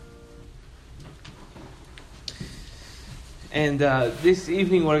And this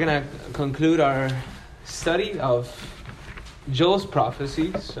evening we're going to conclude our study of Joel's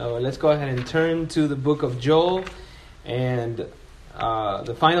prophecies. So let's go ahead and turn to the book of Joel. And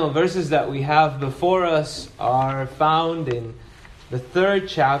the final verses that we have before us are found in the 3rd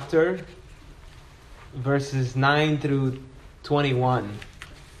chapter, verses 9 through 21.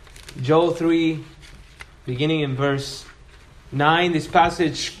 Joel 3, beginning in verse 9. This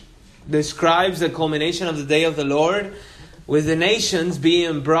passage describes the culmination of the day of the Lord, with the nations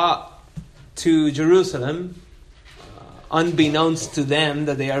being brought to Jerusalem, unbeknownst to them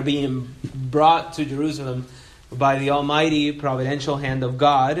that they are being brought to Jerusalem by the almighty providential hand of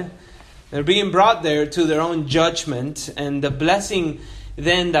God. They're being brought there to their own judgment, and the blessing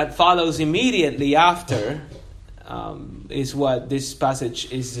then that follows immediately after is what this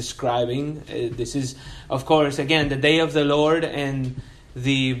passage is describing. This is, of course, again, the day of the Lord, and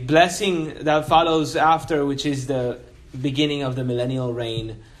the blessing that follows after, which is the beginning of the millennial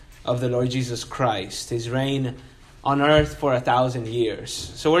reign of the Lord Jesus Christ, his reign on earth for 1,000 years.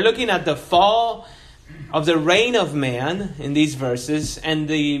 So we're looking at the fall of the reign of man in these verses, and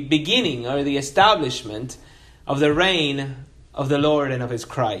the beginning or the establishment of the reign of the Lord and of his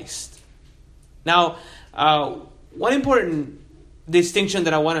Christ. Now, one important distinction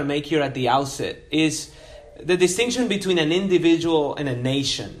that I want to make here at the outset is the distinction between an individual and a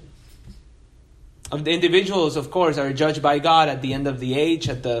nation. The individuals, of course, are judged by God at the end of the age,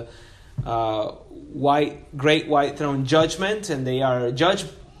 at the great white throne judgment, and they are judged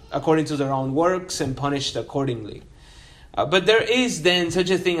according to their own works and punished accordingly. But there is then such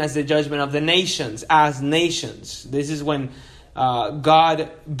a thing as the judgment of the nations as nations. This is when God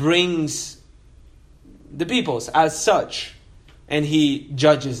brings the peoples as such, and he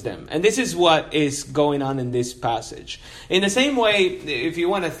judges them. And this is what is going on in this passage. In the same way, if you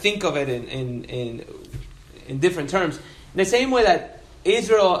want to think of it in different terms, in the same way that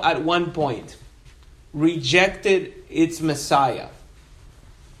Israel at one point rejected its Messiah,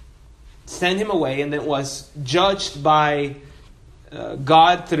 sent him away, and then was judged by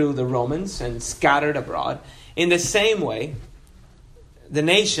God through the Romans and scattered abroad. In the same way, the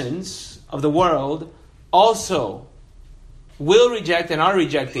nations of the world also will reject and are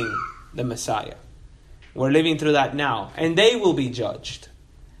rejecting the Messiah. We're living through that now, and they will be judged.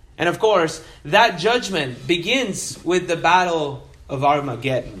 And of course, that judgment begins with the battle of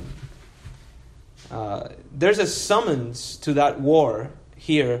Armageddon. There's a summons to that war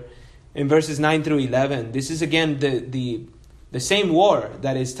here in verses 9 through 11. This is again the same war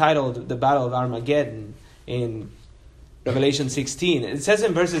that is titled the Battle of Armageddon in Revelation 16. It says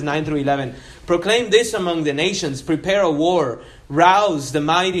in verses 9 through 11, "Proclaim this among the nations, prepare a war, rouse the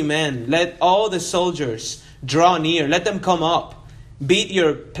mighty men, let all the soldiers draw near, let them come up. Beat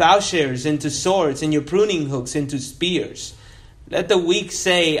your plowshares into swords and your pruning hooks into spears. Let the weak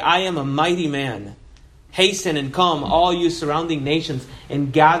say, I am a mighty man. Hasten and come, all you surrounding nations,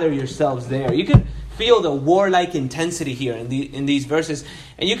 and gather yourselves there." You can feel the warlike intensity here in these verses.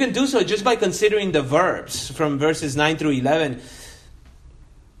 And you can do so just by considering the verbs from verses 9 through 11.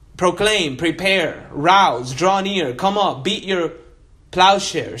 Proclaim, prepare, rouse, draw near, come up, beat your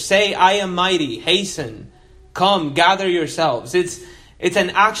plowshare, say, I am mighty, hasten, come, gather yourselves. It's an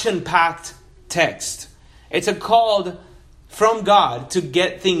action-packed text. It's a call from God to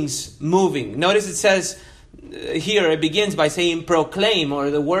get things moving. Notice it says here, it begins by saying proclaim, or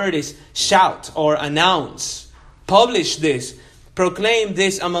the word is shout or announce. Publish this. Proclaim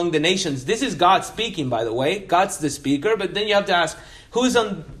this among the nations. This is God speaking, by the way. God's the speaker. But then you have to ask, who's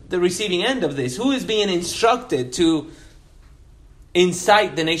on the receiving end of this? Who is being instructed to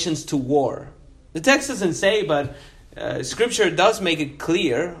incite the nations to war? The text doesn't say, but Scripture does make it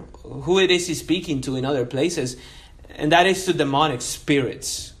clear who it is he's speaking to in other places. And that is to demonic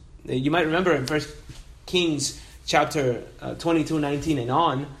spirits. You might remember in 1 Kings chapter 22, 19 and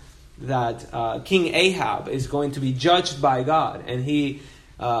on, that King Ahab is going to be judged by God. And he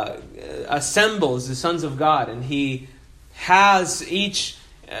assembles the sons of God. And he has each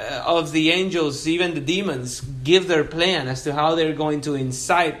of the angels, even the demons, give their plan as to how they're going to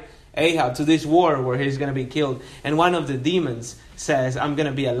incite Ahab to this war where he's going to be killed. And one of the demons says, I'm going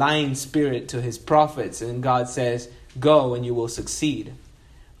to be a lying spirit to his prophets. And God says, go and you will succeed.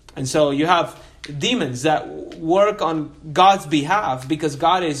 And so you have demons that work on God's behalf because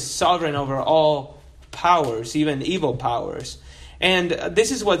God is sovereign over all powers, even evil powers. And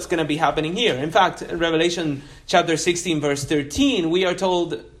this is what's going to be happening here. In fact, in Revelation chapter 16, verse 13, we are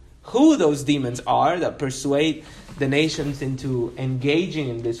told who those demons are that persuade the nations into engaging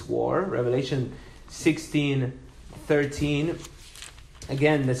in this war. Revelation 16, 13.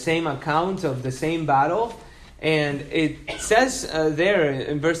 Again, the same account of the same battle. And it says there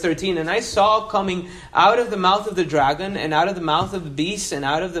in verse 13, "And I saw coming out of the mouth of the dragon, and out of the mouth of the beast, and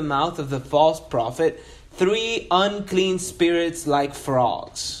out of the mouth of the false prophet, 3 unclean spirits like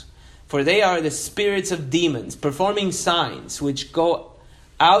frogs. For they are the spirits of demons, performing signs, which go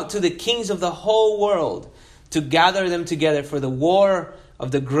out to the kings of the whole world, to gather them together for the war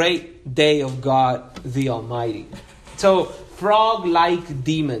of the great day of God the Almighty." So, frog-like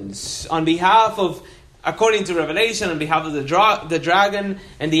demons, on behalf of, according to Revelation, on behalf of the dragon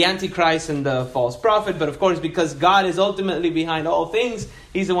and the Antichrist and the false prophet. But of course, because God is ultimately behind all things,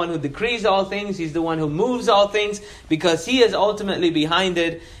 He's the one who decrees all things, He's the one who moves all things, because He is ultimately behind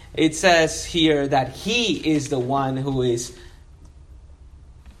it, it says here that He is the one who is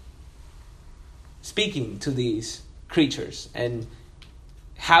speaking to these creatures and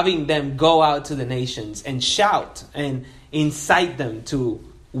having them go out to the nations and shout and incite them to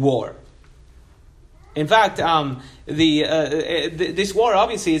war. In fact, this war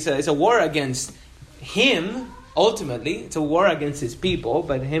obviously is a war against Him, ultimately. It's a war against His people,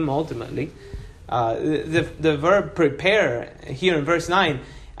 but Him ultimately. The verb prepare here in verse 9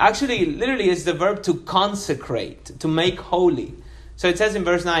 actually literally is the verb to consecrate, to make holy. So it says in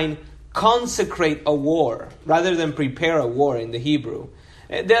verse 9, consecrate a war, rather than prepare a war in the Hebrew.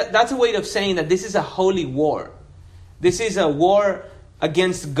 That's a way of saying that this is a holy war. This is a war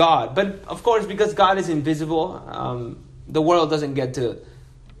against God. But of course, because God is invisible, the world doesn't get to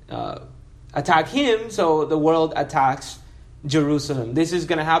attack Him, so the world attacks Jerusalem. This is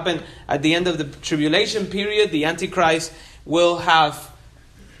going to happen at the end of the tribulation period. The Antichrist will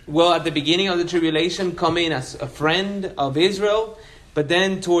at the beginning of the tribulation come in as a friend of Israel. But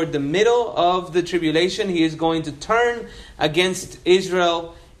then toward the middle of the tribulation, he is going to turn against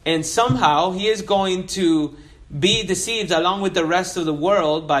Israel, and somehow he is going to be deceived along with the rest of the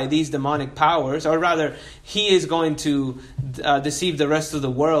world by these demonic powers, or rather, he is going to deceive the rest of the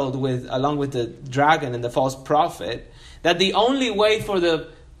world along with the dragon and the false prophet, that the only way for the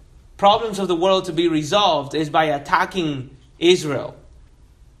problems of the world to be resolved is by attacking Israel,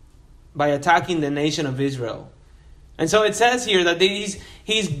 by attacking the nation of Israel. And so it says here that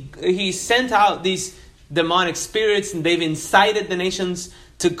he's sent out these demonic spirits, and they've incited the nations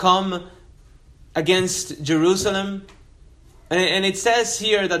to come against Jerusalem. And it says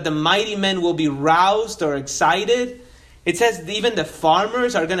here that the mighty men will be roused or excited. It says even the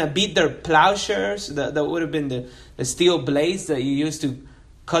farmers are going to beat their plowshares. That would have been the steel blades that you used to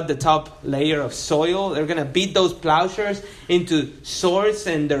cut the top layer of soil. They're going to beat those plowshares into swords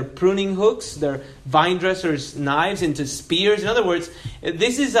and their pruning hooks, their vine dressers' knives into spears. In other words,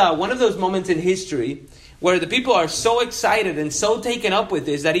 this is one of those moments in history where the people are so excited and so taken up with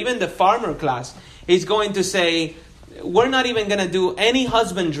this that even the farmer class is going to say, we're not even going to do any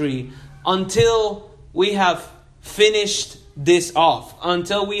husbandry until we have finished this off,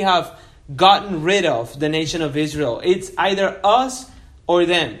 until we have gotten rid of the nation of Israel. It's either us or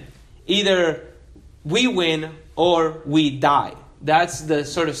them. Either we win or we die. That's the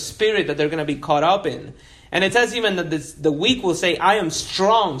sort of spirit that they're going to be caught up in. And it says even that the weak will say, I am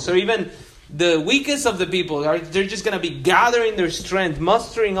strong. So even the weakest of the people, they're just going to be gathering their strength,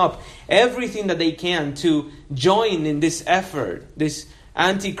 mustering up everything that they can to join in this effort, this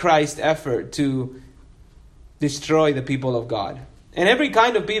Antichrist effort to destroy the people of God. And every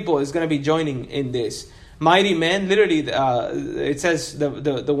kind of people is going to be joining in this. Mighty men, literally, it says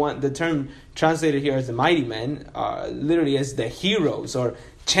the term translated here as the mighty men, literally as the heroes or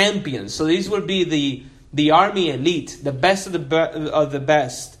champions. So these would be the army elite, the best of the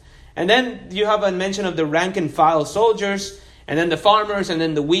best. And then you have a mention of the rank and file soldiers, and then the farmers, and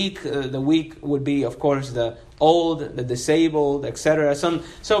then the weak. The weak would be, of course, the old, the disabled, etc.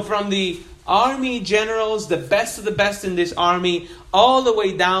 So from the army generals, the best of the best in this army, all the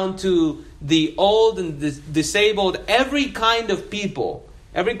way down to the old and disabled, every kind of people,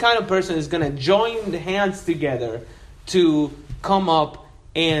 every kind of person is going to join hands together to come up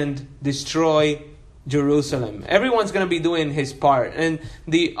and destroy Jerusalem. Everyone's going to be doing his part. And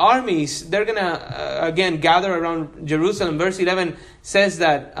the armies, they're going to, again, gather around Jerusalem. Verse 11 says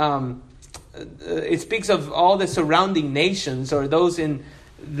that it speaks of all the surrounding nations, or those in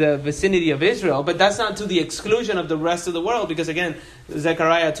the vicinity of Israel, but that's not to the exclusion of the rest of the world, because again,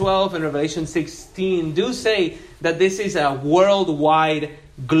 Zechariah 12 and Revelation 16 do say that this is a worldwide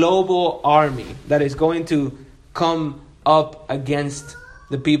global army that is going to come up against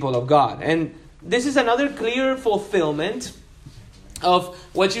the people of God. And this is another clear fulfillment of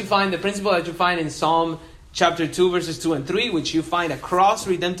what you find, the principle that you find in Psalm chapter 2 verses 2 and 3, which you find across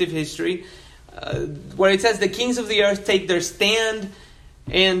redemptive history, where it says, the kings of the earth take their stand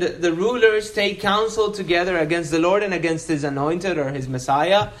and the rulers take counsel together against the Lord and against His anointed or His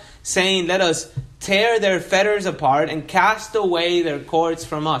Messiah, saying, let us tear their fetters apart and cast away their cords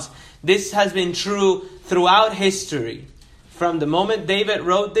from us. This has been true throughout history. From the moment David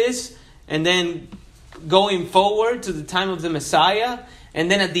wrote this, and then going forward to the time of the Messiah, and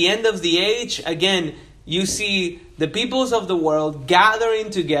then at the end of the age, again, you see the peoples of the world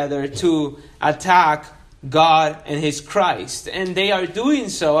gathering together to attack God and His Christ. And they are doing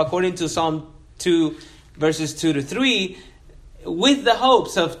so, according to Psalm 2, verses 2 to 3, with the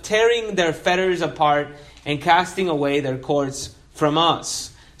hopes of tearing their fetters apart and casting away their cords from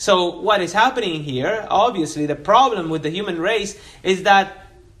us. So what is happening here, obviously, the problem with the human race is that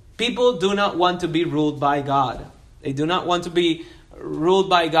people do not want to be ruled by God. They do not want to be ruled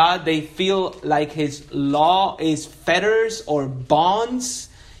by God. They feel like His law is fetters or bonds.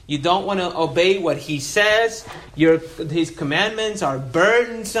 You don't want to obey what He says. His commandments are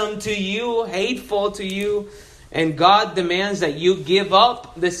burdensome to you, hateful to you. And God demands that you give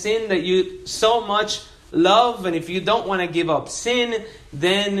up the sin that you so much love. And if you don't want to give up sin,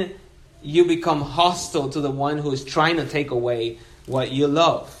 then you become hostile to the one who is trying to take away what you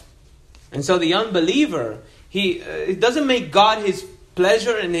love. And so the unbeliever, it doesn't make God his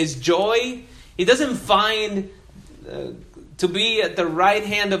pleasure and his joy. He doesn't find to be at the right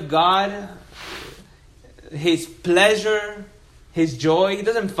hand of God his pleasure, his joy. He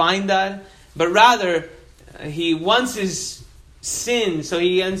doesn't find that. But rather, he wants his sin, so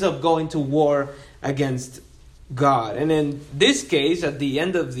he ends up going to war against God. And in this case, at the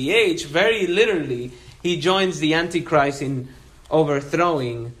end of the age, very literally, he joins the Antichrist in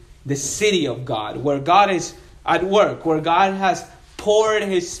overthrowing the city of God, where God is at work, where God has poured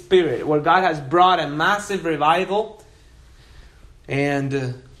His Spirit, where God has brought a massive revival.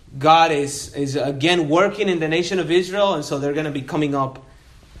 And God is again working in the nation of Israel, and so they're going to be coming up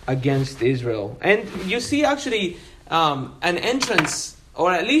against Israel. And you see actually an entrance,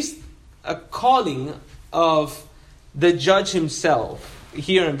 or at least a calling of the judge himself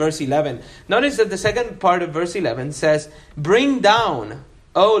here in verse 11. Notice that the second part of verse 11 says, "Bring down,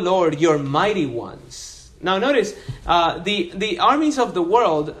 O Lord, your mighty ones." Now notice, the armies of the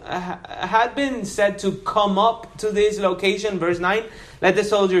world had been said to come up to this location. Verse 9, let the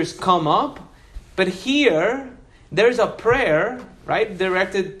soldiers come up. But here, there's a prayer, right,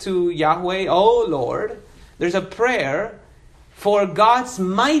 directed to Yahweh, O Lord. There's a prayer for God's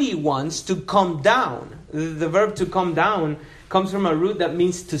mighty ones to come down. The verb to come down comes from a root that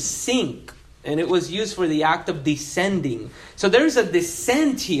means to sink. And it was used for the act of descending. So there's a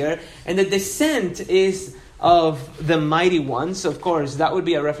descent here. And the descent is of the mighty ones. Of course, that would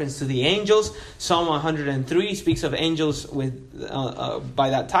be a reference to the angels. Psalm 103 speaks of angels with by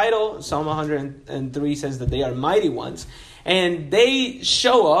that title. Psalm 103 says that they are mighty ones. And they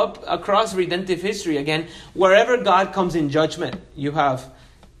show up across redemptive history again. Wherever God comes in judgment, you have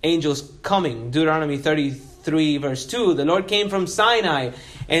angels coming. Deuteronomy 33 verse 2. The Lord came from Sinai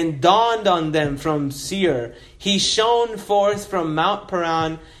and dawned on them from Seir. He shone forth from Mount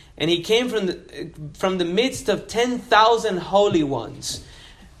Paran, and He came from the midst of 10,000 holy ones.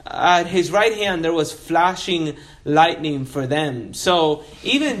 At His right hand there was flashing lightning for them. So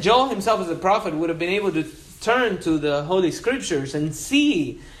even Joel himself as a prophet would have been able to turn to the Holy Scriptures and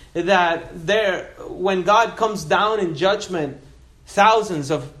see that there, when God comes down in judgment,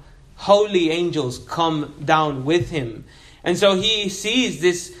 thousands of holy angels come down with Him. And so he sees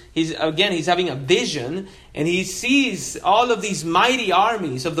this, he's having a vision, and he sees all of these mighty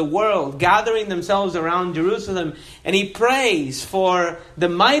armies of the world gathering themselves around Jerusalem, and he prays for the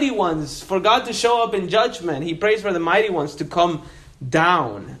mighty ones, for God to show up in judgment. He prays for the mighty ones to come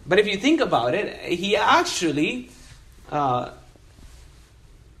down. But if you think about it, he actually, from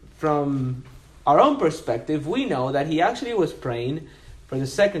our own perspective, we know that he actually was praying for the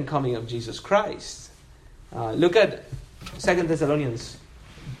second coming of Jesus Christ. Look at 2 Thessalonians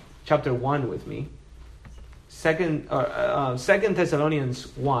chapter 1 with me. 2 Thessalonians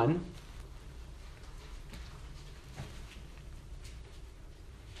 1.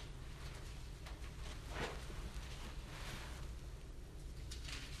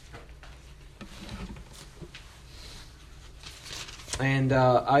 And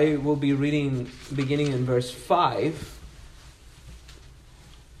I will be reading beginning in verse 5.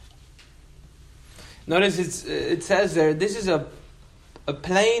 Notice it says there, this is a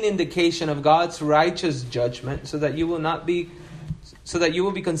plain indication of God's righteous judgment, so that you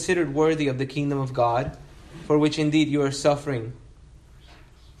will be considered worthy of the kingdom of God, for which indeed you are suffering.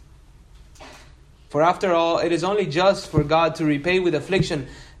 For after all, it is only just for God to repay with affliction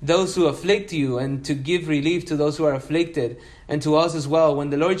those who afflict you, and to give relief to those who are afflicted, and to us as well, when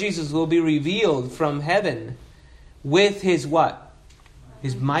the Lord Jesus will be revealed from heaven with his what?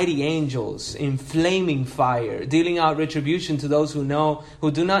 His mighty angels in flaming fire, dealing out retribution to those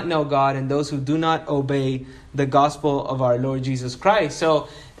who do not know God, and those who do not obey the gospel of our Lord Jesus Christ. So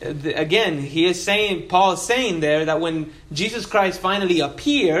again, Paul is saying there that when Jesus Christ finally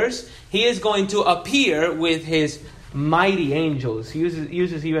appears, he is going to appear with his mighty angels. He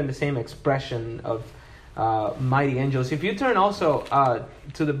uses even the same expression of mighty angels. If you turn also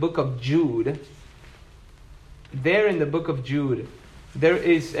to the book of Jude, there in the book of Jude, there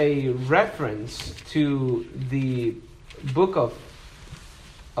is a reference to the book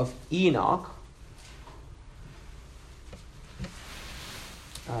of Enoch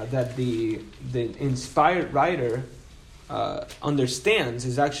that the inspired writer understands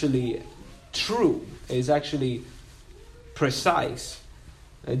is actually true, is actually precise.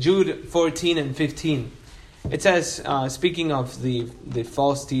 Jude 14 and 15. It says, speaking of the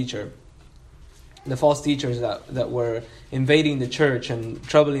false teacher, the false teachers that were invading the church and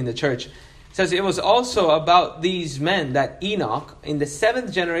troubling the church. It says, it was also about these men that Enoch, in the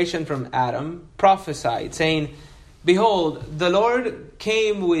 7th generation from Adam, prophesied, saying, Behold, the Lord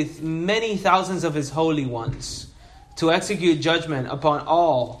came with many thousands of his holy ones to execute judgment upon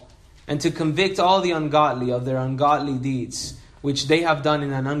all, and to convict all the ungodly of their ungodly deeds, which they have done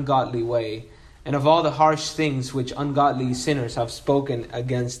in an ungodly way, and of all the harsh things which ungodly sinners have spoken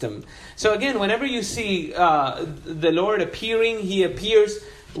against him. So again, whenever you see the Lord appearing, he appears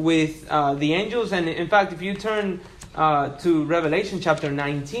with the angels. And in fact, if you turn to Revelation chapter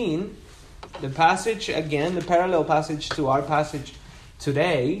 19, the passage, again, the parallel passage to our passage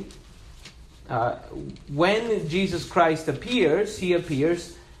today, when Jesus Christ appears, he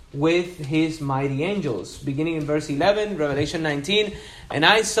appears with his mighty angels. Beginning in verse 11, Revelation 19, And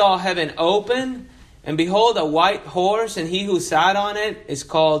I saw heaven open, and behold, a white horse, and he who sat on it is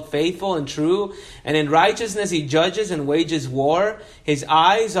called Faithful and True, and in righteousness he judges and wages war. His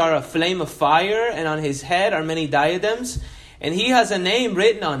eyes are a flame of fire, and on his head are many diadems, and he has a name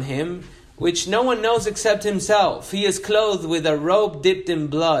written on him, which no one knows except himself. He is clothed with a robe dipped in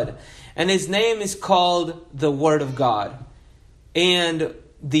blood, and his name is called the Word of God. And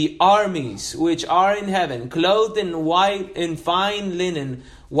the armies which are in heaven, clothed in white, in fine linen,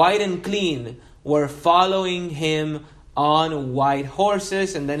 white and clean, were following him on white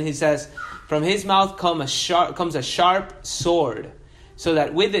horses. And then he says, from his mouth comes a sharp sword, so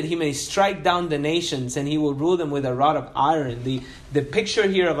that with it he may strike down the nations, and he will rule them with a rod of iron. The picture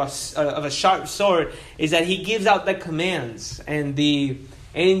here of a sharp sword is that he gives out the commands, and the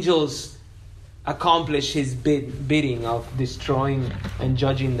angels accomplish his bidding of destroying and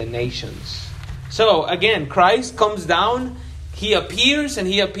judging the nations. So again, Christ comes down, he appears, and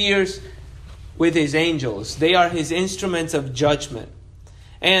he appears with his angels. They are his instruments of judgment.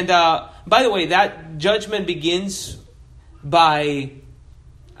 And by the way, that judgment begins by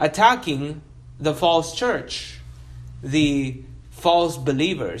attacking the false church, the false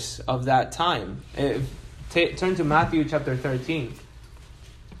believers of that time. Turn to Matthew chapter 13.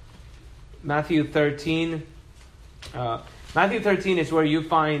 Matthew 13 is where you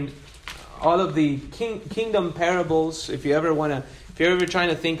find all of the kingdom parables. If you're ever trying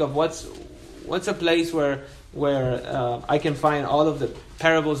to think of what's a place where I can find all of the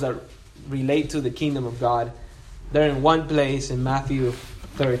parables that relate to the kingdom of God, they're in one place in Matthew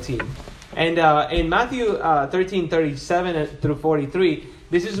 13. And in Matthew 13:37 through 43,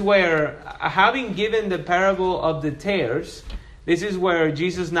 this is where, having given the parable of the tares, this is where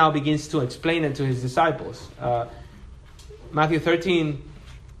Jesus now begins to explain it to his disciples. Matthew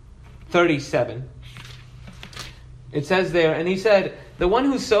 13:37. It says there, and he said, The one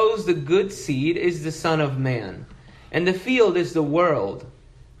who sows the good seed is the Son of Man, and the field is the world.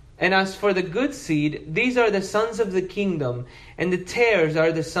 And as for the good seed, these are the sons of the kingdom, and the tares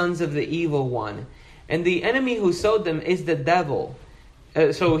are the sons of the evil one. And the enemy who sowed them is the devil.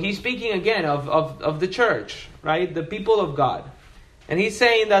 So he's speaking again of the church, right? The people of God. And he's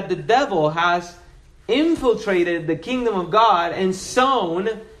saying that the devil has infiltrated the kingdom of God and sown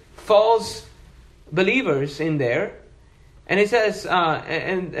false believers in there. And it says,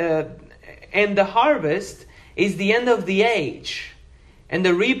 and the harvest is the end of the age. And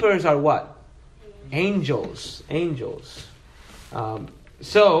the reapers are what? Angels.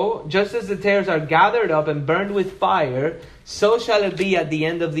 So, just as the tares are gathered up and burned with fire, so shall it be at the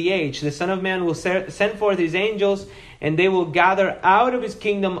end of the age. The Son of Man will send forth his angels, and they will gather out of his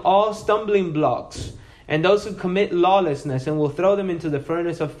kingdom all stumbling blocks and those who commit lawlessness, and will throw them into the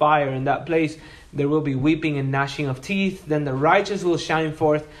furnace of fire. In that place there will be weeping and gnashing of teeth. Then the righteous will shine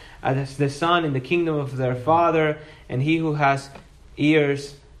forth as the sun in the kingdom of their Father, and he who has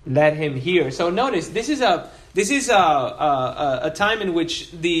ears, let him hear. So notice, this is a time in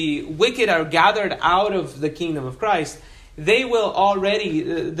which the wicked are gathered out of the kingdom of Christ. They will already,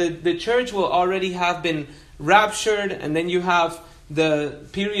 the church will already have been raptured, and then you have the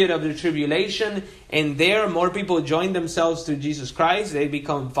period of the tribulation, and there more people join themselves to Jesus Christ. They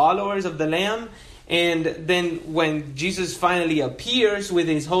become followers of the Lamb. And then when Jesus finally appears with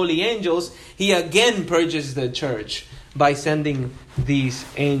his holy angels, he again purges the church by sending these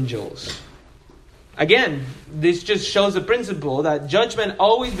angels. Again, this just shows the principle that judgment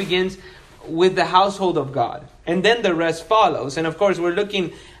always begins with the household of God, and then the rest follows. And of course, we're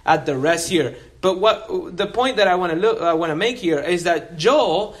looking at the rest here. But what the point that I want to make here is that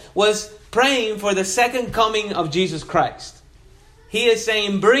Joel was praying for the second coming of Jesus Christ. He is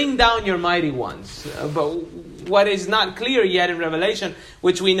saying, bring down your mighty ones. But what is not clear yet in Revelation,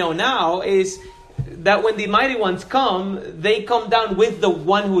 which we know now, is that when the mighty ones come, they come down with the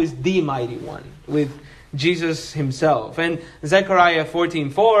one who is the mighty one, with Jesus himself. And Zechariah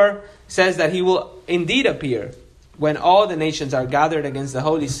 14:4 says that he will indeed appear when all the nations are gathered against the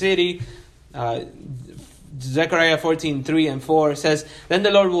holy city. Zechariah 14:3 and 4 says, then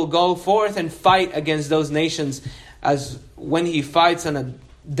the Lord will go forth and fight against those nations as when he fights on a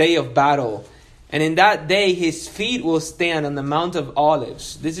day of battle. And in that day his feet will stand on the Mount of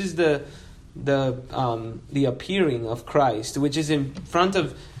Olives. This is the appearing of Christ, which is in front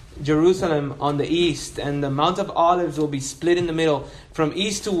of Jerusalem on the east. And the Mount of Olives will be split in the middle from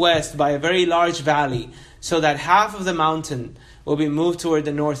east to west by a very large valley, so that half of the mountain will be moved toward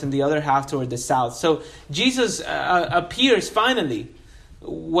the north and the other half toward the south. So Jesus appears finally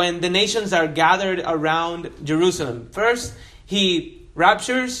when the nations are gathered around Jerusalem. First, he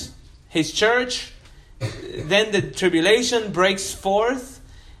raptures his church. Then the tribulation breaks forth.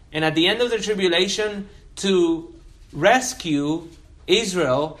 And at the end of the tribulation, to rescue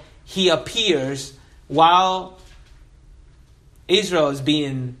Israel, he appears while Israel is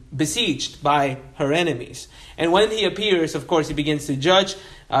being besieged by her enemies. And when he appears, of course, he begins to judge.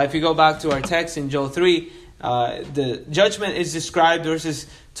 If you go back to our text in Joel 3, the judgment is described. Verses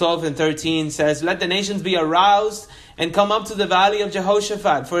 12 and 13 says, let the nations be aroused and come up to the valley of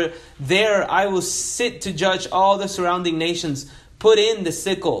Jehoshaphat, for there I will sit to judge all the surrounding nations. Put in the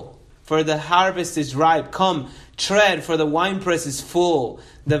sickle, for the harvest is ripe. Come, tread, for the winepress is full.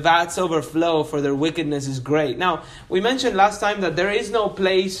 The vats overflow, for their wickedness is great. Now, we mentioned last time that there is no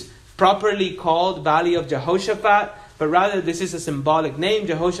place properly called Valley of Jehoshaphat, but rather this is a symbolic name.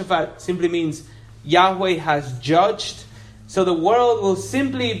 Jehoshaphat simply means Yahweh has judged. So the world will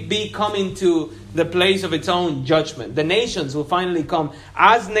simply be coming to the place of its own judgment. The nations will finally come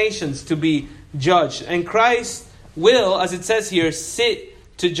as nations to be judged. And Christ will, as it says here,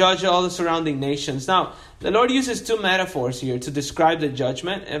 sit to judge all the surrounding nations. Now, the Lord uses two metaphors here to describe the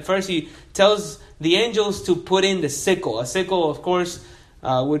judgment. And first, he tells the angels to put in the sickle. A sickle, of course,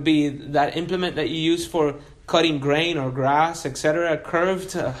 would be that implement that you use for cutting grain or grass, etc. A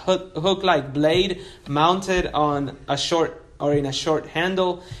curved hook-like blade mounted on a short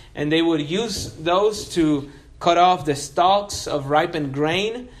handle. And they would use those to cut off the stalks of ripened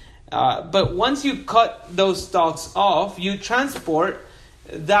grain. But once you cut those stalks off, you transport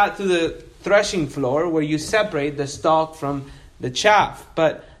that to the threshing floor where you separate the stalk from the chaff.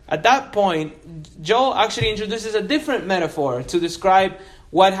 But at that point, Joel actually introduces a different metaphor to describe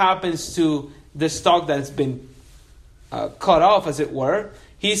what happens to the stalk that's been cut off, as it were.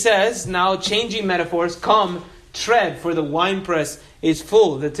 He says, now changing metaphors, come, tread, for the winepress is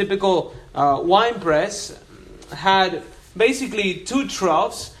full. The typical winepress had basically two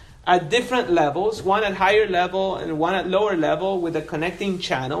troughs at different levels, one at higher level and one at lower level with a connecting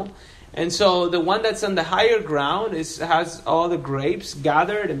channel. And so the one that's on the higher ground has all the grapes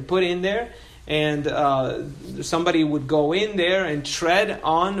gathered and put in there. And somebody would go in there and tread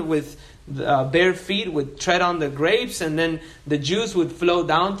on with bare feet, would tread on the grapes, and then the juice would flow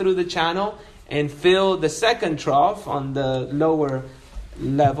down through the channel and fill the second trough on the lower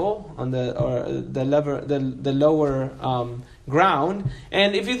level, on the lower ground.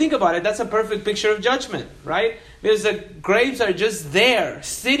 And if you think about it, that's a perfect picture of judgment, right? Because the grapes are just there,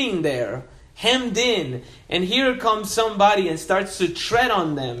 sitting there, hemmed in, and here comes somebody and starts to tread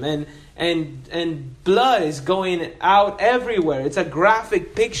on them, and blood is going out everywhere. It's a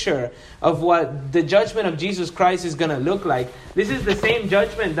graphic picture of what the judgment of Jesus Christ is going to look like. This is the same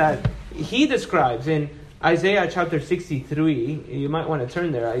judgment that he describes in Isaiah chapter 63. You might want to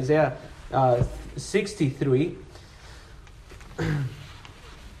turn there. Isaiah 63.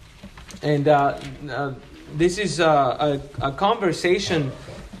 And this is a conversation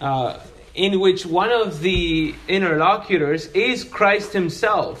in which one of the interlocutors is Christ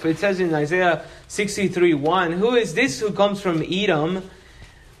himself. It says in Isaiah 63:1, "Who is this who comes from Edom,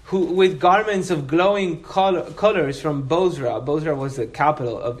 who with garments of glowing colors from Bozrah?" Bozrah was the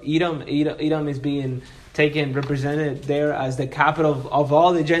capital of Edom. Edom is being represented there as the capital of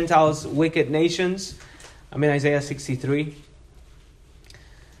all the Gentiles' wicked nations. I'm in Isaiah 63.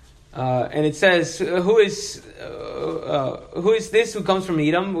 And it says, who is this who comes from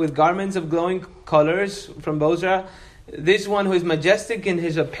Edom with garments of glowing colors from Bozrah? This one who is majestic in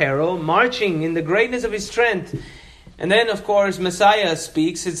his apparel, marching in the greatness of his strength. And then, of course, Messiah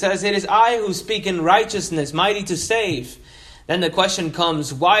speaks. It says, "It is I who speak in righteousness, mighty to save." Then the question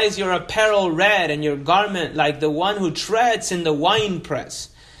comes, "Why is your apparel red and your garment like the one who treads in the winepress?"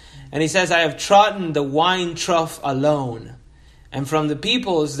 And he says, "I have trodden the wine trough alone. And from the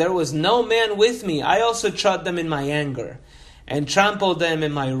peoples there was no man with me. I also trod them in my anger, and trampled them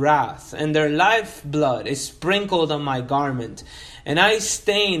in my wrath. And their lifeblood is sprinkled on my garment. And I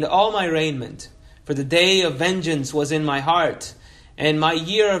stained all my raiment. For the day of vengeance was in my heart, and my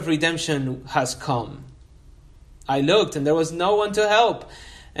year of redemption has come. I looked, and there was no one to help.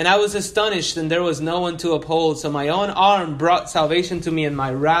 And I was astonished, and there was no one to uphold. So my own arm brought salvation to me, and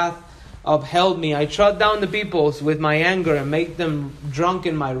my wrath upheld me. I trod down the peoples with my anger and made them drunk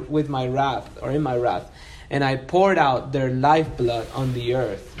in my wrath. And I poured out their lifeblood on the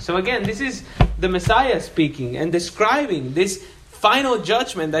earth." So again, this is the Messiah speaking and describing this final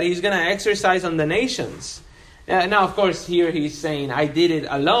judgment that he's going to exercise on the nations. Now, of course, here he's saying, "I did it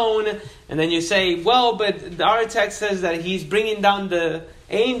alone." And then you say, well, but our text says that he's bringing down the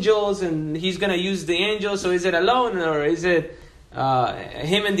angels and he's going to use the angels. So is it alone, or is it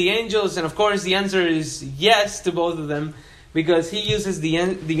him and the angels? And of course the answer is yes to both of them, because he uses the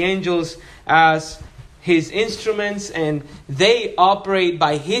angels as his instruments, and they operate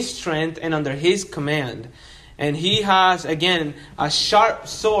by his strength and under his command. And he has, again, a sharp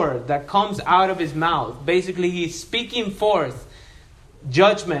sword that comes out of his mouth. Basically, he's speaking forth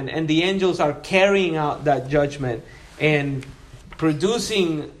judgment, and the angels are carrying out that judgment and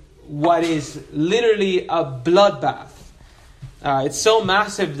producing what is literally a bloodbath. It's so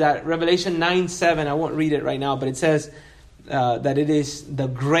massive that Revelation 9:7, I won't read it right now, but it says that it is the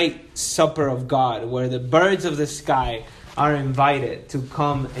great supper of God, where the birds of the sky are invited to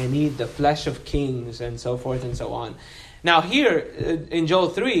come and eat the flesh of kings, and so forth and so on. Now here in Joel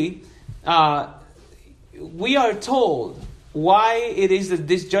 3, we are told why it is that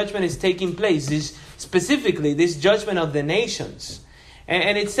this judgment is taking place, specifically this judgment of the nations.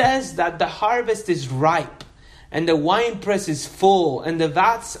 And it says that the harvest is ripe, and the winepress is full, and the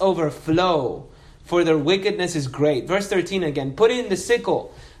vats overflow, for their wickedness is great. Verse 13 again, "Put in the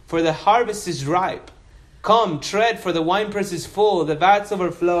sickle, for the harvest is ripe. Come, tread, for the winepress is full, the vats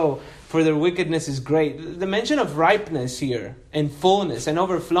overflow, for their wickedness is great." The mention of ripeness here, and fullness, and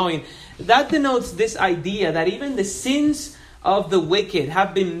overflowing, that denotes this idea that even the sins of the wicked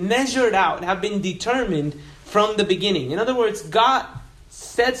have been measured out, have been determined from the beginning. In other words, God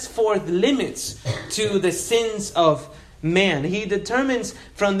sets forth limits to the sins of man. He determines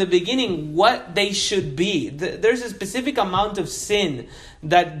from the beginning what they should be. There's a specific amount of sin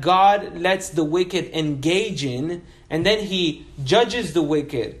that God lets the wicked engage in, and then he judges the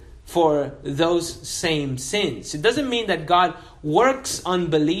wicked for those same sins. It doesn't mean that God works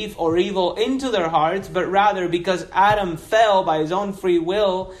unbelief or evil into their hearts, but rather because Adam fell by his own free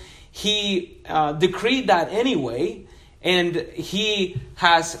will, he decreed that anyway, and he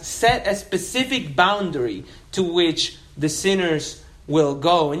has set a specific boundary to which the sinners will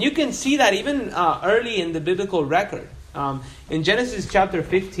go. And you can see that even early in the biblical record. In Genesis chapter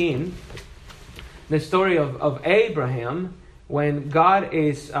 15, the story of Abraham, when God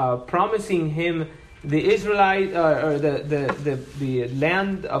is promising him the Israelite or the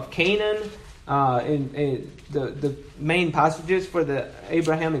land of Canaan, in the main passages for the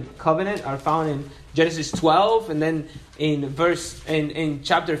Abrahamic covenant are found in Genesis 12, and then in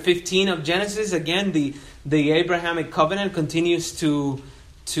chapter 15 of Genesis, again the Abrahamic covenant continues to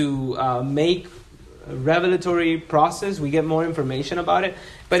make a revelatory process. We get more information about it.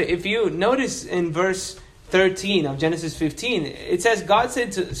 But if you notice in verse 13 of Genesis 15, it says, God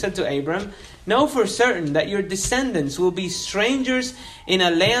said to Abram, "Know for certain that your descendants will be strangers in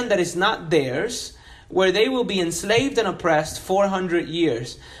a land that is not theirs, where they will be enslaved and oppressed 400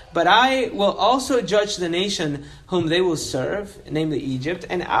 years. But I will also judge the nation whom they will serve, namely Egypt,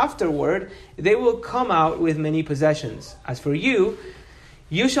 and afterward they will come out with many possessions. As for you,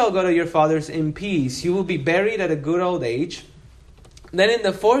 You shall go to your fathers in peace. You will be buried at a good old age. Then in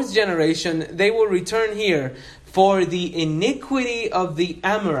the 4th generation, they will return here. For the iniquity of the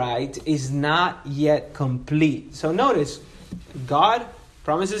Amorite is not yet complete. So notice, God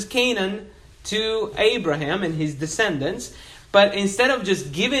promises Canaan to Abraham and his descendants. But instead of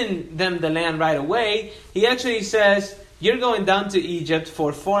just giving them the land right away, he actually says, you're going down to Egypt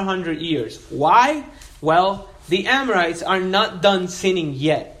for 400 years. Why? Well, the Amorites are not done sinning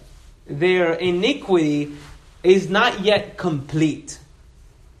yet. Their iniquity is not yet complete.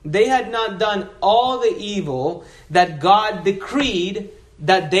 They had not done all the evil that God decreed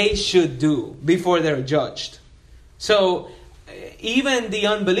that they should do before they're judged. So, even the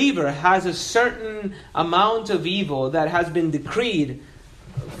unbeliever has a certain amount of evil that has been decreed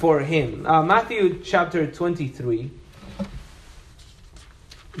for him. Matthew chapter 23,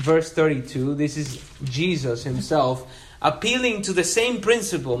 verse 32. This is Jesus himself appealing to the same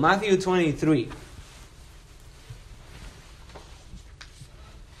principle. Matthew 23.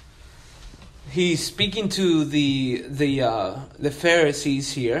 He's speaking to the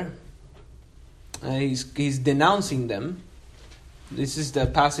Pharisees here. He's denouncing them. This is the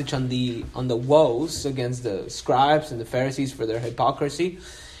passage on the woes against the scribes and the Pharisees for their hypocrisy.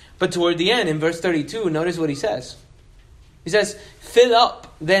 But toward the end, in verse 32, notice what he says. He says, fill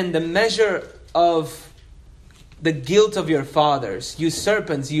up then the measure of the guilt of your fathers, you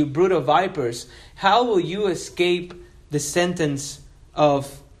serpents, you brood of vipers. How will you escape the sentence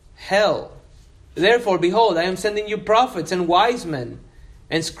of hell? Therefore, behold, I am sending you prophets and wise men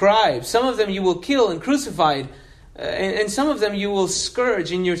and scribes. Some of them you will kill and crucify, and some of them you will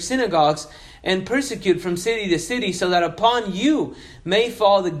scourge in your synagogues and persecute from city to city, so that upon you may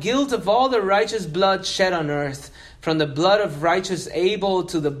fall the guilt of all the righteous blood shed on earth, from the blood of righteous Abel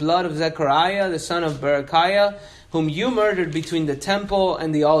to the blood of Zechariah, the son of Berechiah, whom you murdered between the temple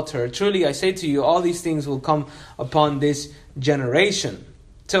and the altar. Truly I say to you, all these things will come upon this generation.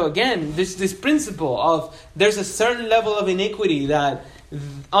 So again, this principle of there's a certain level of iniquity that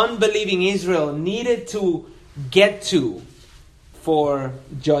unbelieving Israel needed to get to for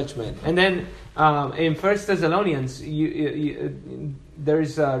judgment. And then in 1 Thessalonians,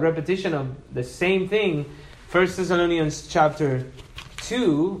 there's a repetition of the same thing. 1 Thessalonians chapter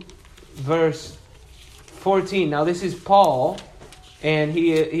 2, verse 14. Now this is Paul, and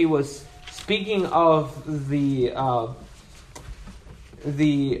he was speaking of the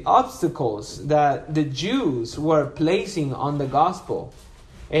obstacles that the Jews were placing on the gospel.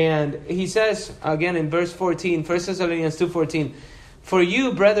 And he says, again in verse 14, 1 Thessalonians 2:14, for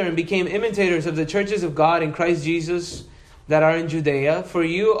you, brethren, became imitators of the churches of God in Christ Jesus that are in Judea. For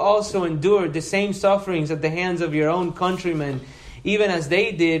you also endured the same sufferings at the hands of your own countrymen, even as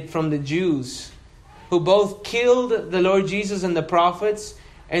they did from the Jews, who both killed the Lord Jesus and the prophets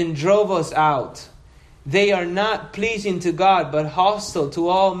and drove us out. They are not pleasing to God, but hostile to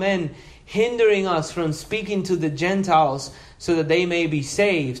all men, hindering us from speaking to the Gentiles so that they may be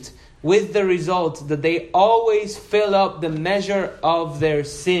saved, with the result that they always fill up the measure of their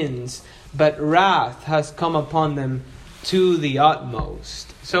sins, but wrath has come upon them to the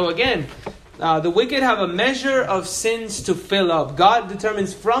utmost. So again, the wicked have a measure of sins to fill up. God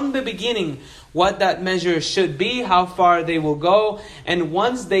determines from the beginning what that measure should be, how far they will go. And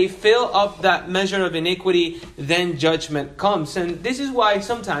once they fill up that measure of iniquity, then judgment comes. And this is why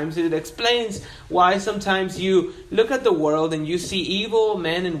sometimes, it explains why sometimes you look at the world and you see evil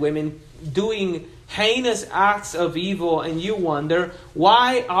men and women doing heinous acts of evil, and you wonder,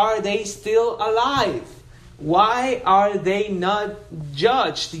 why are they still alive? Why are they not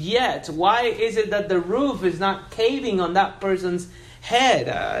judged yet? Why is it that the roof is not caving on that person's head?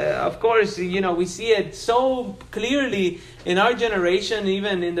 Of course, we see it so clearly in our generation,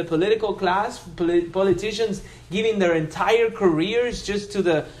 even in the political class, politicians giving their entire careers just to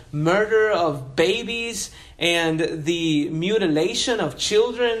the murder of babies and the mutilation of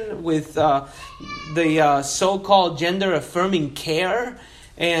children with the so-called gender-affirming care.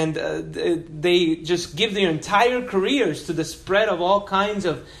 And they just give their entire careers to the spread of all kinds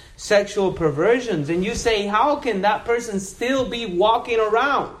of sexual perversions. And you say, how can that person still be walking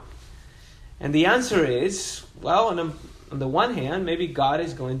around? And the answer is, well, on the one hand, maybe God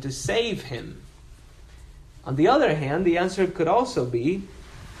is going to save him. On the other hand, the answer could also be,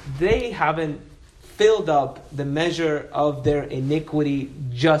 they haven't filled up the measure of their iniquity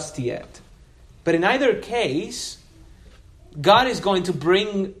just yet. But in either case, God is going to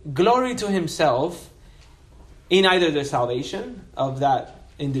bring glory to himself in either the salvation of that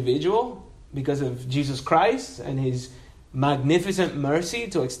individual because of Jesus Christ and his magnificent mercy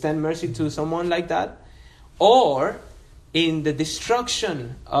to extend mercy to someone like that, or in the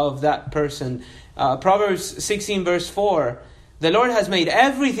destruction of that person. Proverbs 16 verse 4, the Lord has made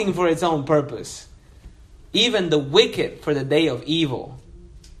everything for its own purpose, even the wicked for the day of evil.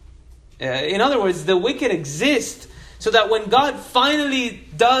 In other words, the wicked exist so that when God finally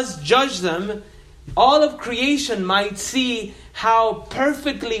does judge them, all of creation might see how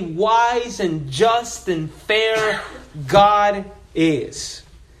perfectly wise and just and fair God is.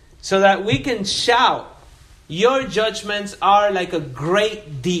 So that we can shout, your judgments are like a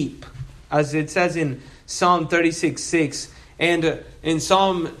great deep, as it says in Psalm 36:6, and in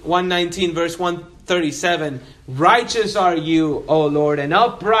Psalm 119 verse 137, righteous are you, O Lord, and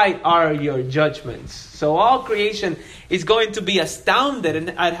upright are your judgments. So all creation is going to be astounded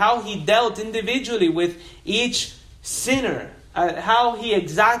at how He dealt individually with each sinner, at how He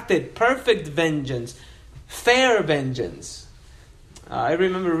exacted perfect vengeance, fair vengeance. I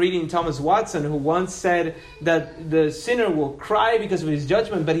remember reading Thomas Watson, who once said that the sinner will cry because of his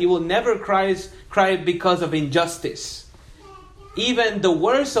judgment, but he will never cry because of injustice. Even the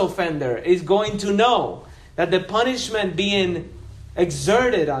worst offender is going to know that the punishment being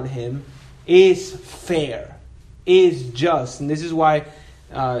exerted on him is fair, is just. And this is why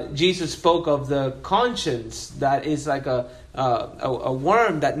Jesus spoke of the conscience that is like a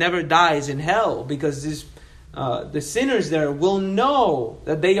worm that never dies in hell, because the sinners there will know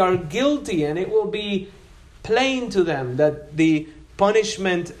that they are guilty, and it will be plain to them that the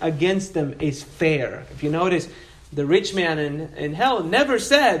punishment against them is fair. If you notice, the rich man in hell never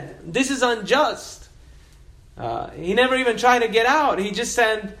said, this is unjust. He never even tried to get out. He just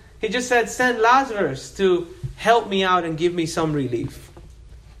said, send Lazarus to help me out and give me some relief.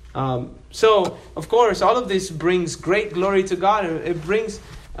 So, of course, all of this brings great glory to God. It brings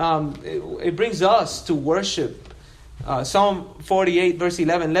us to worship. Psalm 48 verse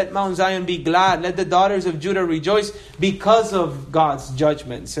 11, let Mount Zion be glad, let the daughters of Judah rejoice because of God's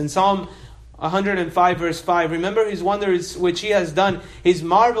judgments. And Psalm 105 verse 5, remember His wonders which He has done, His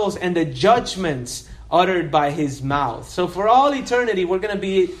marvels and the judgments uttered by His mouth. So for all eternity, we're going to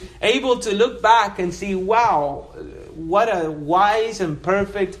be able to look back and see, wow, what a wise and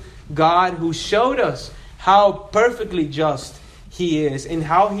perfect God who showed us how perfectly just He is and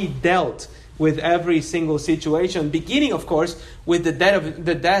how He dealt with every single situation, beginning, of course, with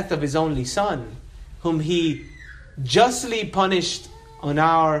the death of His only Son, whom He justly punished on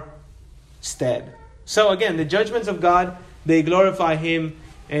our stead. So again, the judgments of God, they glorify Him,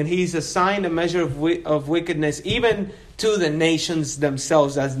 and He's assigned a measure of wickedness even to the nations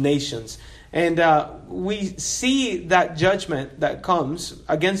themselves as nations. And we see that judgment that comes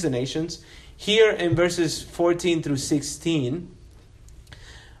against the nations here in verses 14 through 16.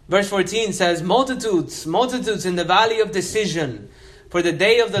 Verse 14 says, multitudes in the valley of decision. For the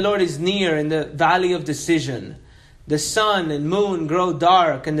day of the Lord is near in the valley of decision. The sun and moon grow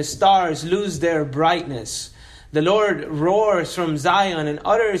dark, and the stars lose their brightness. The Lord roars from Zion and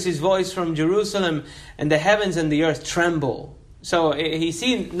utters His voice from Jerusalem, and the heavens and the earth tremble. So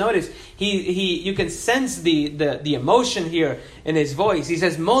notice, you can sense the emotion here in His voice. He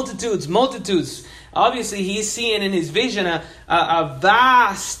says, multitudes. Obviously, He's seeing in His vision a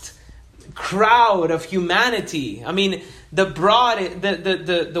vast crowd of humanity. I mean, the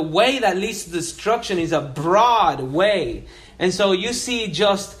way that leads to destruction is a broad way. And so you see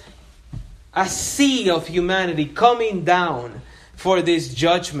just a sea of humanity coming down for this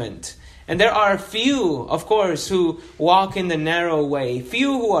judgment. And there are few, of course, who walk in the narrow way,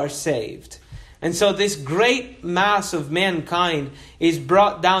 few who are saved. And so this great mass of mankind is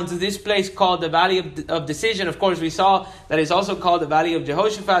brought down to this place called the Valley of Decision. Of course, we saw that it's also called the Valley of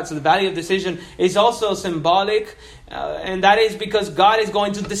Jehoshaphat. So the Valley of Decision is also symbolic. And that is because God is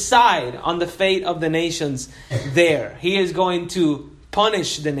going to decide on the fate of the nations there. He is going to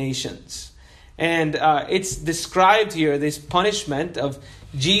punish the nations. And it's described here, this punishment of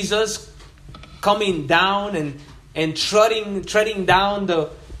Jesus coming down and treading down the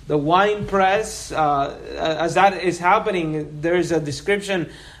wine press. As that is happening, there's a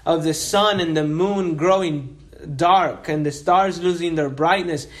description of the sun and the moon growing dark and the stars losing their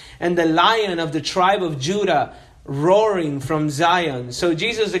brightness, and the Lion of the tribe of Judah roaring from Zion. So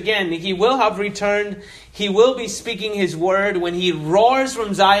Jesus, again, He will have returned. He will be speaking His word. When He roars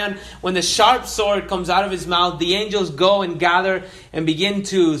from Zion, when the sharp sword comes out of His mouth, the angels go and gather and begin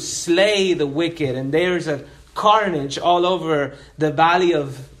to slay the wicked. And there's a carnage all over the valley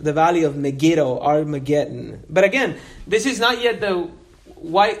of Megiddo, Armageddon. But again, this is not yet the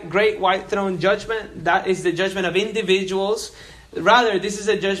great white throne judgment. That is the judgment of individuals. Rather, this is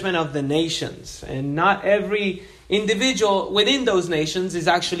a judgment of the nations. And not every individual within those nations is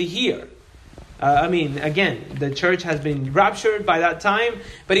actually here. Again, the church has been raptured by that time.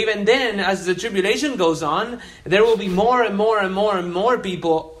 But even then, as the tribulation goes on, there will be more and more and more and more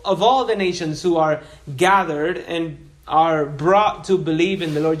people of all the nations who are gathered and are brought to believe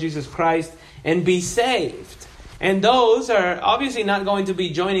in the Lord Jesus Christ and be saved. And those are obviously not going to be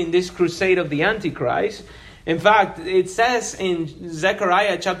joining this crusade of the Antichrist. In fact, it says in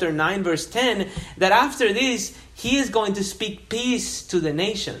Zechariah chapter 9 verse 10 that after this, he is going to speak peace to the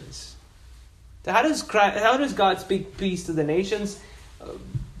nations. So how does God speak peace to the nations?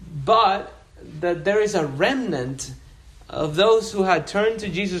 But that there is a remnant of those who had turned to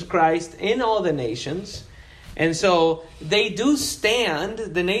Jesus Christ in all the nations. And so they do stand,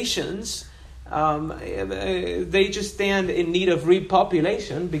 the nations, they just stand in need of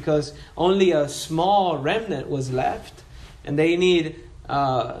repopulation because only a small remnant was left. And they need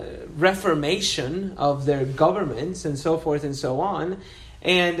reformation of their governments and so forth and so on.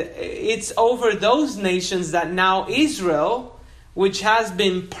 And it's over those nations that now Israel, which has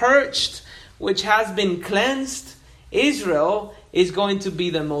been purged, which has been cleansed, Israel is going to be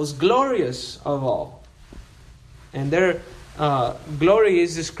the most glorious of all. And their glory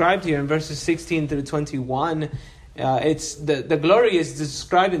is described here in verses 16 through 21. It's the glory is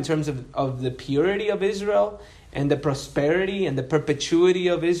described in terms of the purity of Israel and the prosperity and the perpetuity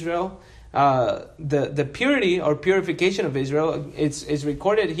of Israel. The purity or purification of Israel is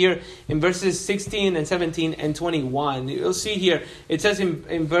recorded here in verses 16 and 17 and 21. You'll see here, it says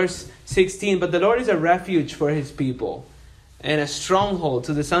in verse 16, "But the Lord is a refuge for his people and a stronghold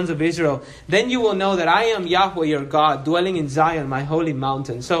to the sons of Israel. Then you will know that I am Yahweh your God, dwelling in Zion, my holy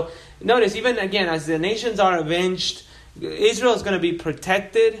mountain." So notice, even again, as the nations are avenged, Israel is going to be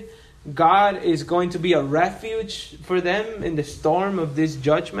protected. God is going to be a refuge for them in the storm of this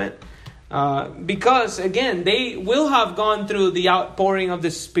judgment. Because, again, they will have gone through the outpouring of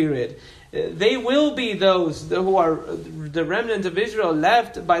the Spirit. They will be those who are the remnant of Israel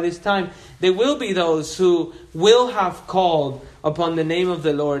left by this time. They will be those who will have called upon the name of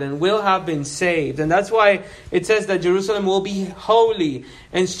the Lord and will have been saved. And that's why it says that Jerusalem will be holy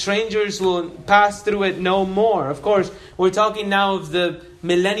and strangers will pass through it no more. Of course, we're talking now of the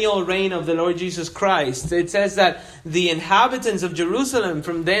millennial reign of the Lord Jesus Christ. It says that the inhabitants of Jerusalem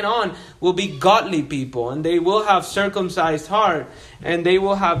from then on will be godly people, and they will have circumcised heart, and they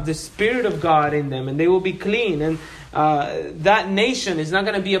will have the Spirit of God in them, and they will be clean. And that nation is not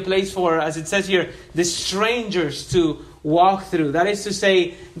going to be a place for, as it says here, the strangers to walk through. That is to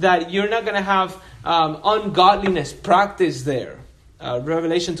say that you're not going to have ungodliness practiced there.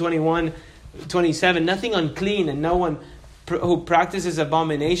 Revelation 21:27, "Nothing unclean and no one who practices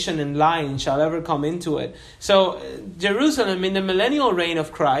abomination and lying shall ever come into it." So Jerusalem in the millennial reign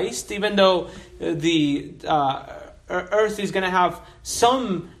of Christ, even though the earth is going to have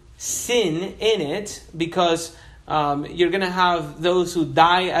some sin in it, because you're going to have those who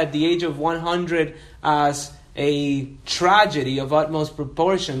die at the age of 100 as a tragedy of utmost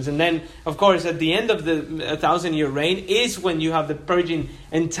proportions. And then, of course, at the end of the 1,000-year reign is when you have the purging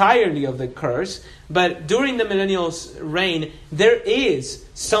entirely of the curse. But during the millennial reign, there is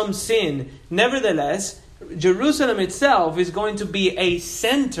some sin. Nevertheless, Jerusalem itself is going to be a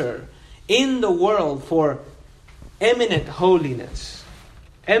center in the world for eminent holiness,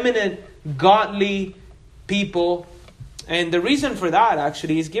 eminent godly people. And the reason for that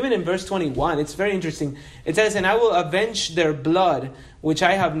actually is given in verse 21. It's very interesting. It says, "And I will avenge their blood, which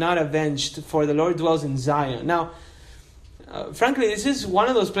I have not avenged, for the Lord dwells in Zion." Now, frankly, this is one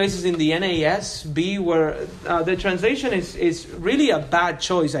of those places in the NASB where the translation is really a bad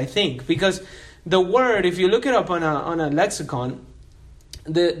choice, I think. Because the word, if you look it up on a lexicon,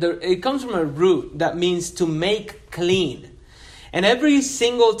 it comes from a root that means to make clean. And every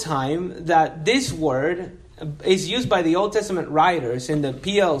single time that this word is used by the Old Testament writers in the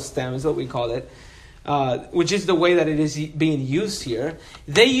PL stem, is what we call it, which is the way that it is being used here.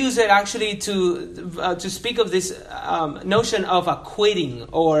 They use it actually to speak of this notion of acquitting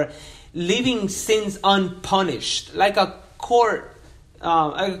or leaving sins unpunished, like a court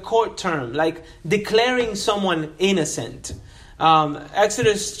term, like declaring someone innocent.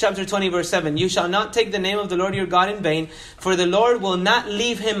 Exodus chapter 20 verse 7, "You shall not take the name of the Lord your God in vain, for the Lord will not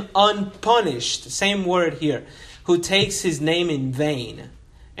leave him unpunished." Same word here, "who takes his name in vain."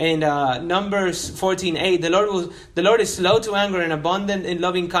 And Numbers 14:8, the Lord is slow to anger and abundant in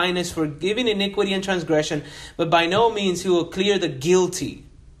loving kindness, forgiving iniquity and transgression, but by no means he will clear the guilty,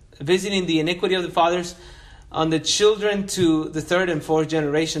 visiting the iniquity of the fathers on the children to the third and fourth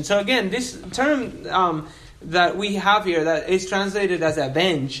generation. So again, this term that we have here that is translated as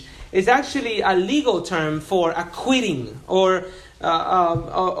avenge is actually a legal term for acquitting or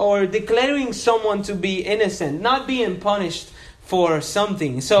or declaring someone to be innocent, not being punished for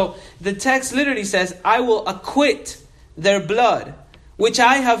something. So the text literally says, I will acquit their blood, which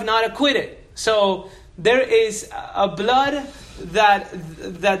I have not acquitted. So there is a blood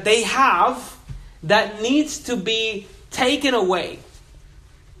that they have that needs to be taken away,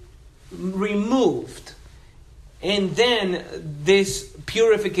 removed. And then this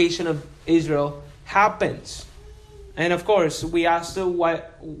purification of Israel happens. And of course, we ask,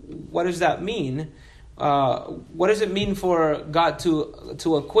 what does that mean? What does it mean for God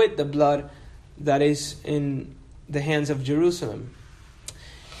to acquit the blood that is in the hands of Jerusalem?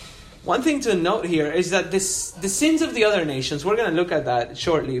 One thing to note here is that the sins of the other nations, we're going to look at that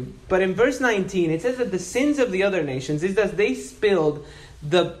shortly. But in verse 19, it says that the sins of the other nations is that they spilled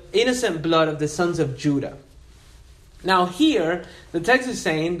the innocent blood of the sons of Judah. Now here, the text is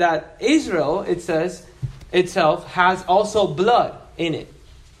saying that Israel, it says, itself has also blood in it.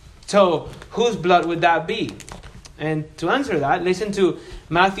 So, whose blood would that be? And to answer that, listen to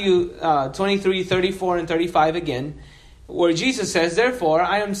Matthew 23, 34 and 35 again, where Jesus says, therefore,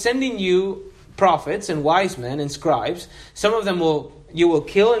 I am sending you prophets and wise men and scribes. Some of them you will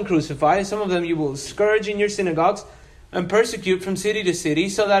kill and crucify. Some of them you will scourge in your synagogues and persecute from city to city,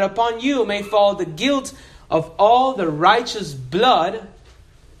 so that upon you may fall the guilt of all the righteous blood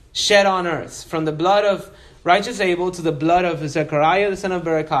shed on earth, from the blood of righteous Abel to the blood of Zechariah the son of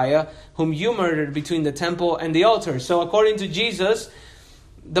Berechiah, whom you murdered between the temple and the altar. So according to Jesus,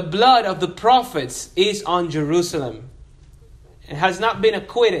 the blood of the prophets is on Jerusalem. It has not been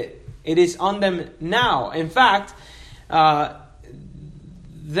acquitted. It is on them now. In fact, the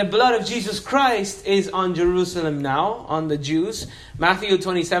blood of Jesus Christ is on Jerusalem now, on the Jews. Matthew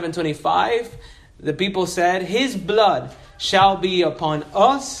 27, 25, the people said, his blood shall be upon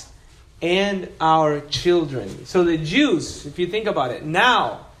us and our children. So the Jews, if you think about it,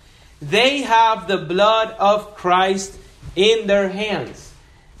 now they have the blood of Christ in their hands.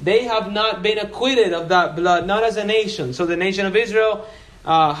 They have not been acquitted of that blood, not as a nation. So the nation of Israel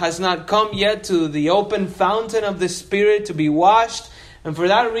has not come yet to the open fountain of the Spirit to be washed. And for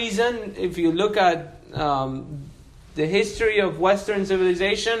that reason, if you look at the history of Western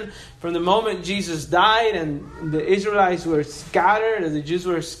civilization, from the moment Jesus died and the Israelites were scattered, or the Jews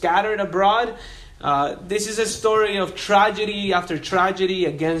were scattered abroad, this is a story of tragedy after tragedy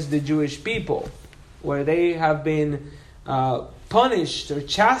against the Jewish people, where they have been punished or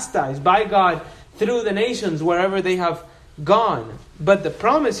chastised by God through the nations wherever they have gone. But the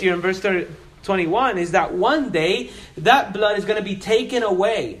promise here in verse 21 is that one day that blood is going to be taken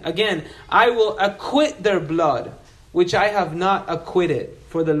away. Again, I will acquit their blood, which I have not acquitted,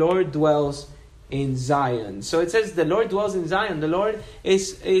 for the Lord dwells in Zion. So it says the Lord dwells in Zion. The Lord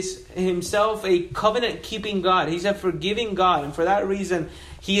is himself a covenant-keeping God. He's a forgiving God. And for that reason,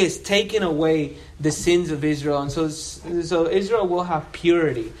 he has taken away the sins of Israel. And so Israel will have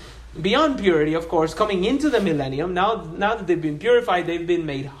purity. Beyond purity, of course, coming into the millennium, now that they've been purified, they've been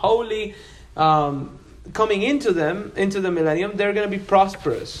made holy. Coming into the millennium, they're going to be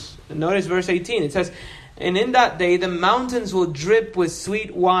prosperous. And notice verse 18. It says, and in that day the mountains will drip with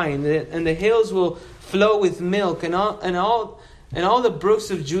sweet wine, and the hills will flow with milk, and all the brooks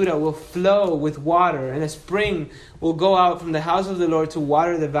of Judah will flow with water, and a spring will go out from the house of the Lord to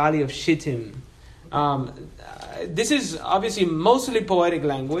water the valley of Shittim. This is obviously mostly poetic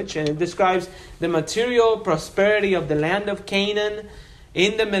language, and it describes the material prosperity of the land of Canaan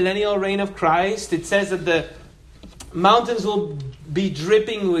in the millennial reign of Christ. It says that the mountains will be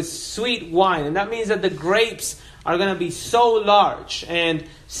dripping with sweet wine, and that means that the grapes are going to be so large and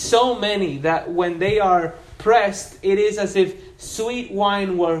so many that when they are pressed, it is as if sweet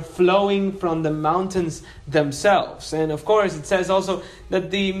wine were flowing from the mountains themselves. And of course, it says also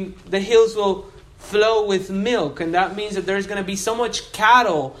that the hills will flow with milk, and that means that there's going to be so much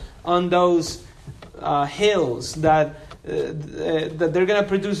cattle on those hills that they're going to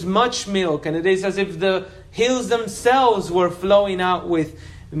produce much milk, and it is as if the hills themselves were flowing out with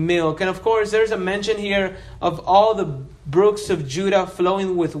milk. And of course, there's a mention here of all the brooks of Judah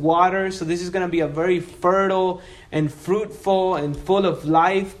flowing with water. So this is going to be a very fertile and fruitful and full of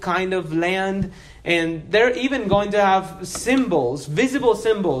life kind of land. And they're even going to have symbols, visible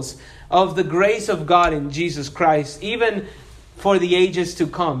symbols of the grace of God in Jesus Christ, even for the ages to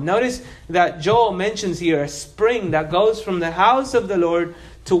come. Notice that Joel mentions here a spring that goes from the house of the Lord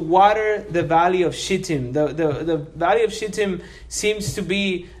to water the valley of Shittim. The valley of Shittim seems to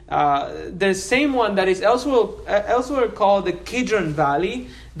be the same one that is elsewhere called the Kidron Valley,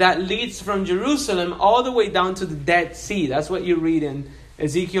 that leads from Jerusalem all the way down to the Dead Sea. That's what you read in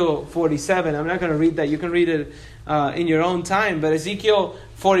Ezekiel 47. I'm not going to read that. You can read it in your own time. But Ezekiel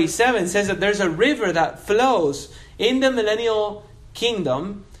 47 says that there's a river that flows in the millennial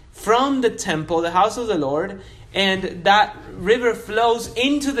kingdom from the temple, the house of the Lord, and that river flows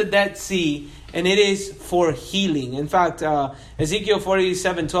into the Dead Sea, and it is for healing. In fact, Ezekiel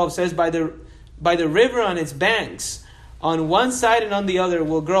 47:12 says, by the river on its banks, on one side and on the other,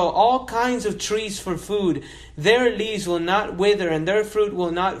 will grow all kinds of trees for food. Their leaves will not wither, and their fruit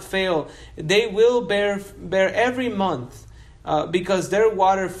will not fail. They will bear every month, because their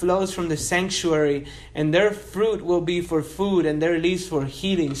water flows from the sanctuary, and their fruit will be for food, and their leaves for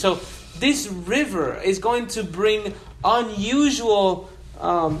healing. So this river is going to bring unusual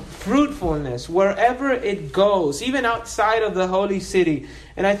fruitfulness wherever it goes, even outside of the holy city.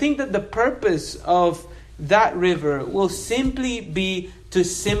 And I think that the purpose of that river will simply be to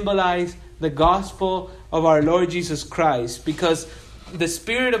symbolize the gospel of our Lord Jesus Christ, because the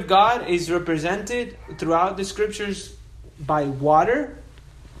Spirit of God is represented throughout the scriptures by water.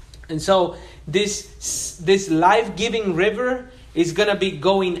 And so this life-giving river is going to be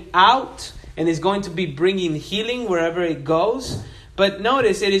going out and is going to be bringing healing wherever it goes. But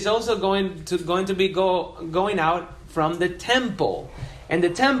notice it is also going to be going out from the temple. And the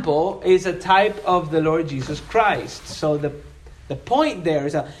temple is a type of the Lord Jesus Christ. So the point there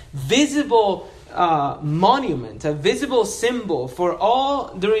is a visible monument, a visible symbol for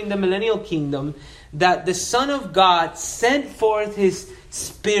all during the millennial kingdom, that the Son of God sent forth His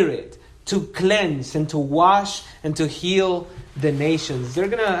Spirit to cleanse and to wash and to heal the nations. They're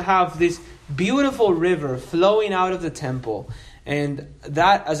going to have this beautiful river flowing out of the temple, and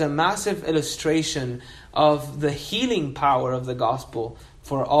that as a massive illustration of the healing power of the gospel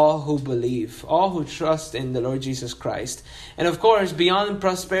for all who believe, all who trust in the Lord Jesus Christ. And of course, beyond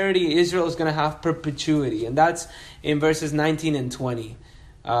prosperity, Israel is going to have perpetuity. And that's in verses 19 and 20.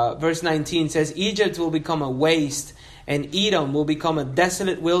 Verse 19 says, Egypt will become a waste, and Edom will become a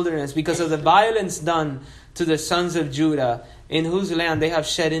desolate wilderness because of the violence done to the sons of Judah, in whose land they have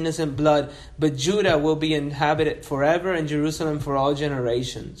shed innocent blood. But Judah will be inhabited forever, and Jerusalem for all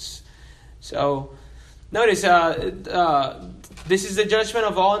generations. So, notice, this is the judgment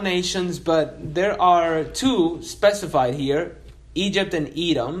of all nations, but there are two specified here, Egypt and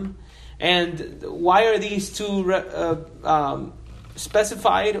Edom. And why are these two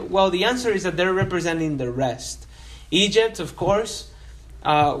specified? Well, the answer is that they're representing the rest. Egypt, of course,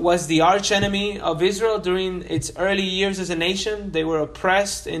 was the arch enemy of Israel during its early years as a nation. They were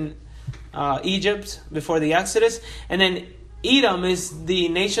oppressed in Egypt before the Exodus. And then Edom is the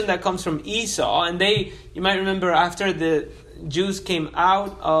nation that comes from Esau. And you might remember, after the Jews came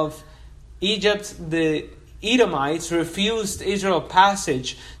out of Egypt, the Edomites refused Israel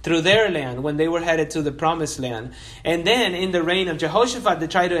passage through their land when they were headed to the promised land. And then in the reign of Jehoshaphat, they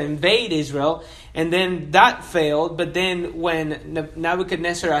tried to invade Israel, and then that failed. But then when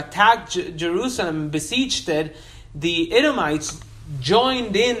Nebuchadnezzar attacked Jerusalem and besieged it, the Edomites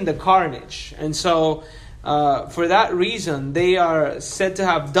joined in the carnage. And so for that reason, they are said to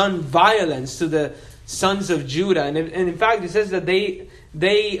have done violence to the sons of Judah. And in fact, it says that they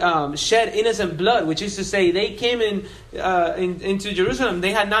shed innocent blood, which is to say they came into Jerusalem.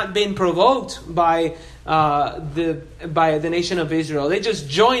 They had not been provoked by the nation of Israel. They just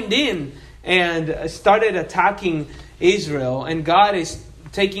joined in and started attacking Israel. And God is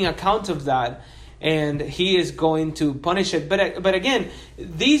taking account of that, and He is going to punish it. But again,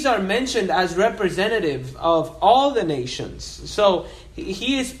 these are mentioned as representative of all the nations. So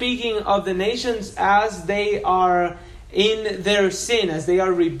He is speaking of the nations as they are in their sin, as they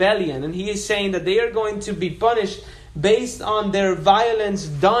are rebellion. And He is saying that they are going to be punished based on their violence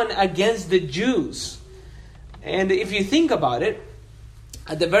done against the Jews. And if you think about it,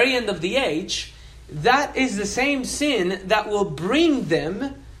 at the very end of the age, that is the same sin that will bring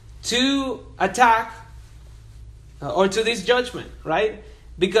them to attack or to this judgment, right?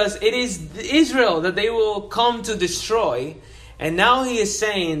 Because it is Israel that they will come to destroy. And now He is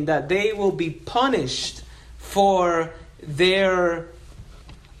saying that they will be punished for their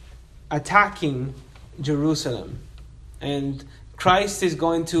attacking Jerusalem. And Christ is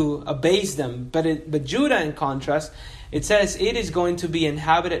going to abase them. But Judah, in contrast, it says it is going to be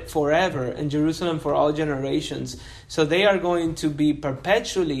inhabited forever, and Jerusalem for all generations. So they are going to be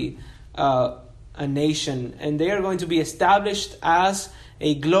perpetually a nation, and they are going to be established as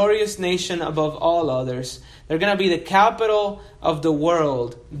a glorious nation above all others. They're going to be the capital of the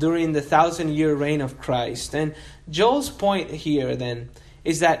world during the 1,000-year reign of Christ. And Joel's point here then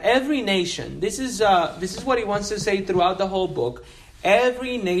is that every nation, this is what he wants to say throughout the whole book,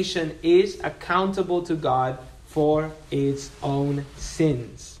 every nation is accountable to God for its own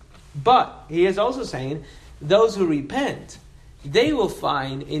sins. But he is also saying, those who repent, they will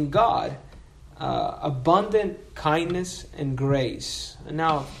find in God abundant kindness and grace. And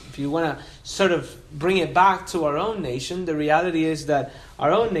now, if you want to sort of bring it back to our own nation, the reality is that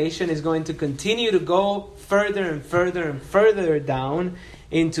our own nation is going to continue to go further and further and further down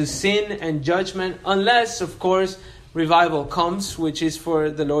into sin and judgment, unless, of course, revival comes, which is for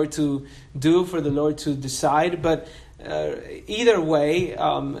the Lord to do, for the Lord to decide. But either way,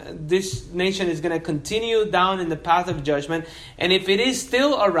 this nation is going to continue down in the path of judgment. And if it is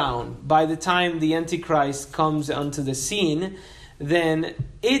still around by the time the Antichrist comes onto the scene, then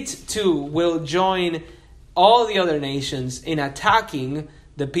it too will join all the other nations in attacking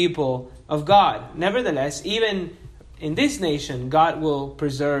the people of God. Nevertheless, even in this nation, God will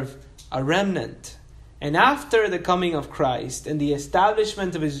preserve a remnant. And after the coming of Christ and the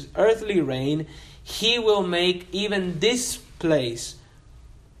establishment of his earthly reign, he will make even this place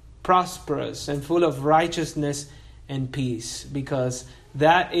prosperous and full of righteousness and peace, because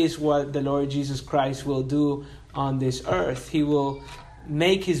that is what the Lord Jesus Christ will do on this earth. He will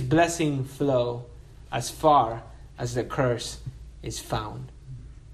make his blessing flow as far as the curse is found.